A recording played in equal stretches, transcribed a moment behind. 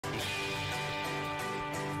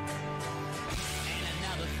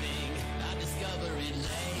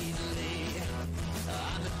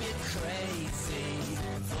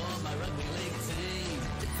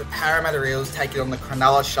Parramatta Eels taking on the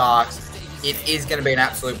Cronulla Sharks. It is going to be an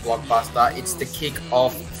absolute blockbuster. It's the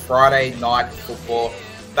kick-off Friday night football.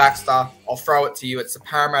 Baxter, I'll throw it to you. It's the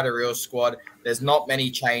Parramatta Eels squad. There's not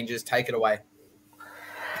many changes. Take it away.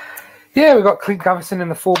 Yeah, we've got Clint Gutherson in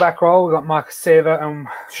the fullback role. We've got Marcus Sever and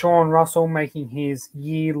Sean Russell making his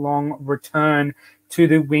year-long return to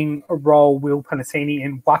the wing role. Will Panasini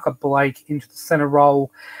and Waka Blake into the centre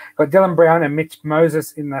role. We've got Dylan Brown and Mitch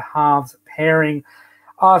Moses in the halves pairing.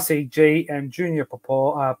 RCG and Junior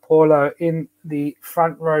Paulo in the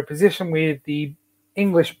front row position with the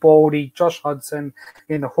English baldy Josh Hodgson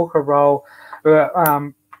in the hooker role.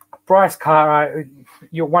 Bryce Carr,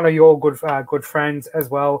 one of your good friends as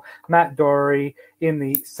well. Matt Dory in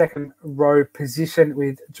the second row position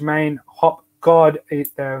with Jermaine Hop God,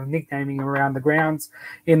 nicknaming around the grounds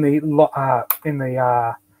in the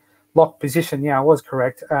lock position. Yeah, I was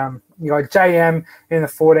correct. You got JM in the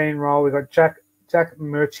 14 role. We got Jack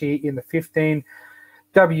Murchie in the 15.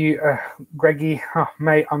 Greggy,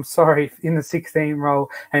 mate, I'm sorry, in the 16 role,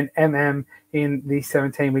 and MM in the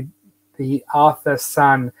 17 with the Arthur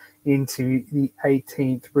Sun into the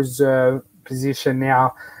 18th reserve position.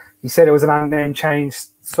 Now, you said it was an unnamed change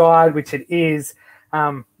side, which it is.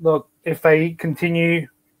 Look, if they continue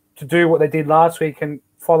to do what they did last week and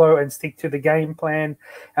follow and stick to the game plan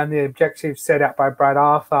and the objectives set out by Brad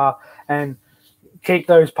Arthur and keep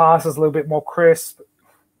those passes a little bit more crisp,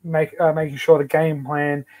 making sure the game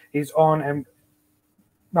plan is on and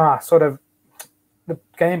the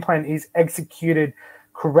game plan is executed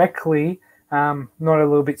correctly, not a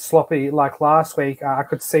little bit sloppy like last week. I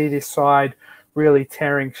could see this side really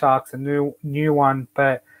tearing Sharks a new one.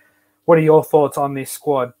 But what are your thoughts on this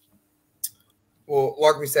squad? Well,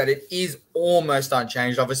 like we said, it is almost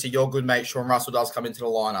unchanged. Obviously, your good mate Sean Russell does come into the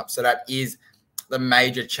lineup, so that is the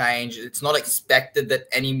major change. It's not expected that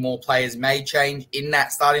any more players may change in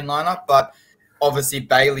that starting lineup, but obviously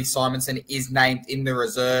Bailey Simonson is named in the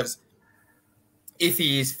reserves. If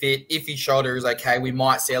he is fit, if his shoulder is okay, we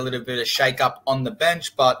might see a little bit of shake-up on the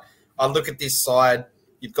bench, but I look at this side,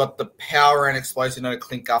 you've got the power and explosiveness of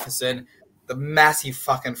Clint Gutherson, the massive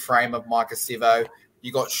fucking frame of Micah Sivo.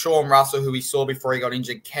 You got Sean Russell, who we saw before he got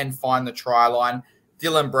injured, can find the try line.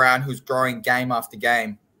 Dylan Brown, who's growing game after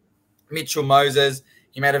game. Mitchell Moses,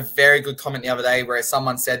 he made a very good comment the other day where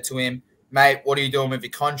someone said to him, mate, what are you doing with your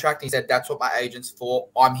contract? He said, that's what my agent's for.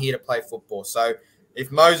 I'm here to play football. So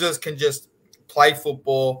if Moses can just play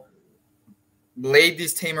football, lead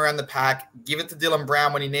this team around the pack, give it to Dylan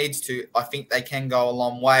Brown when he needs to, I think they can go a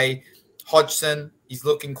long way. Hodgson, he's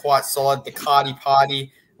looking quite solid. The Cardi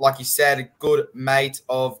Party, like you said, a good mate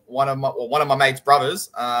of one of my mate's brothers,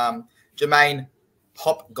 Jermaine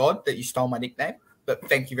Hop God, that you stole my nickname. But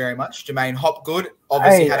thank you very much. Jermaine Hopgood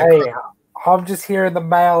obviously I'm just hearing the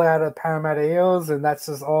mail out of Parramatta Eels, and that's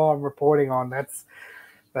just all I'm reporting on.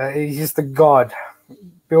 He's just a god.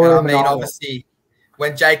 Obviously,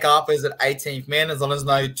 when Jake Arthur's at 18th man, as long as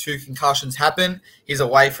no 2 concussions happen, he's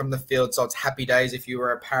away from the field, so it's happy days if you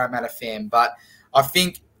were a Parramatta fan. But I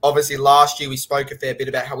think, obviously, last year we spoke a fair bit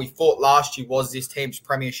about how we thought last year was this team's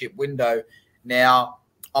premiership window. Now,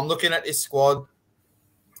 I'm looking at this squad.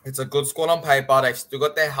 It's a good squad on paper. They've still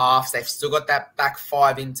got their halves. They've still got that back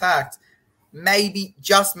 5 intact. Maybe,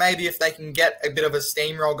 just maybe, if they can get a bit of a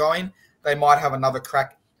steamroll going, they might have another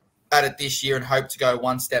crack at it this year and hope to go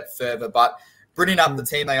one step further. But bringing up the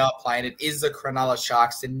team they are playing, it is the Cronulla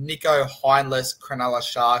Sharks, the Nico Hindless Cronulla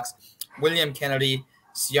Sharks, William Kennedy,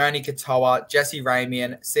 Sione Katoa, Jesse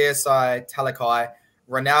Ramian, CSI Talakai,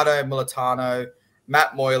 Ronaldo Militano,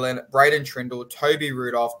 Matt Moylan, Braden Trindle, Toby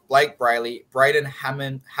Rudolph, Blake Brayley, Braden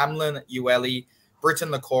Hamlin Ueli, Britton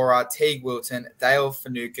Lacora, Teague Wilton, Dale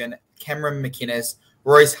Finucane, Cameron McInnes,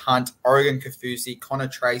 Royce Hunt, Oregon Kafusi, Connor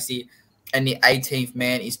Tracy, and the 18th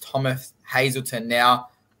man is Thomas Hazelton. Now,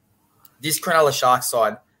 this Cronulla Sharks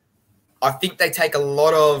side, I think they take a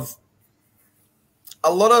lot of,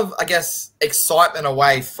 I guess, excitement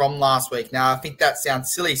away from last week. Now, I think that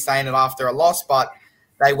sounds silly saying it after a loss, but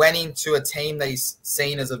they went into a team they've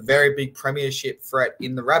seen as a very big premiership threat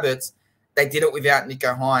in the Rabbits. They did it without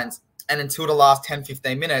Nico Hines. And until the last 10,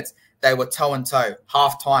 15 minutes, they were toe-and-toe,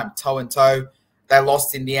 half-time, toe-and-toe. They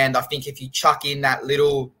lost in the end. I think if you chuck in that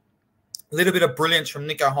little bit of brilliance from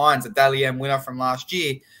Nico Hines, a Dally M winner from last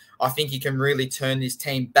year, I think he can really turn this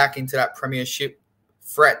team back into that premiership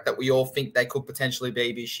threat that we all think they could potentially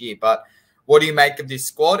be this year. But what do you make of this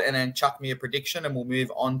squad? And then chuck me a prediction and we'll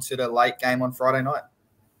move on to the late game on Friday night.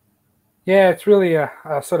 Yeah, it's really a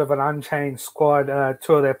sort of an unchanged squad.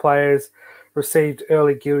 2 of their players received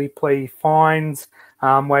early guilty plea fines.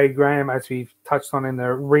 Wade Graham, as we've touched on in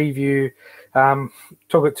the review,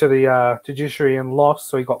 Took it to the judiciary and lost,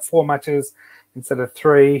 so he got 4 matches instead of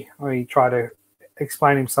 3. He tried to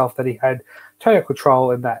explain himself that he had total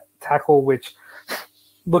control in that tackle, which,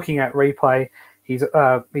 looking at replay,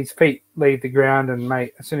 his feet leave the ground, and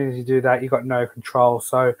mate, as soon as you do that, you got no control.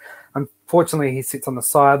 So unfortunately, he sits on the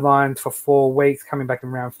sidelines for 4 weeks, coming back in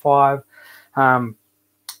round 5.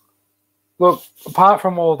 Look, apart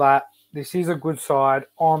from all that, this is a good side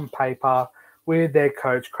on paper with their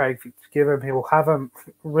coach, Craig Fitzgibbon. He will have them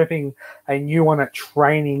ripping a new one at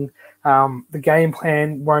training. The game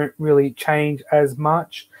plan won't really change as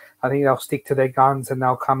much. I think they'll stick to their guns and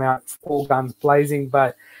they'll come out all guns blazing.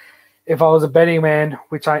 But if I was a betting man,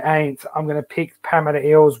 which I ain't, I'm going to pick Parramatta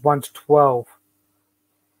Eels 1-12.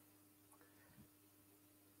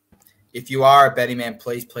 If you are a betting man,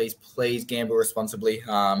 please gamble responsibly.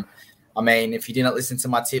 I mean, if you didn't listen to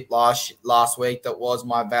my tip last week, that was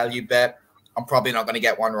my value bet. I'm probably not going to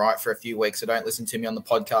get one right for a few weeks, so don't listen to me on the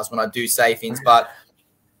podcast when I do say things. But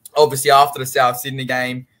obviously, after the South Sydney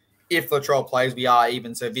game, if Latrell plays, we are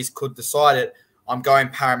even, so this could decide it. I'm going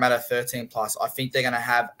Parramatta 13+. I think they're going to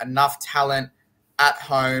have enough talent at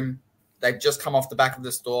home. They've just come off the back of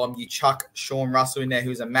the storm. You chuck Sean Russell in there,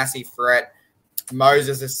 who's a massive threat.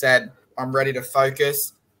 Moses has said, I'm ready to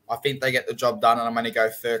focus. I think they get the job done, and I'm going to go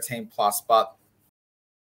 13+. But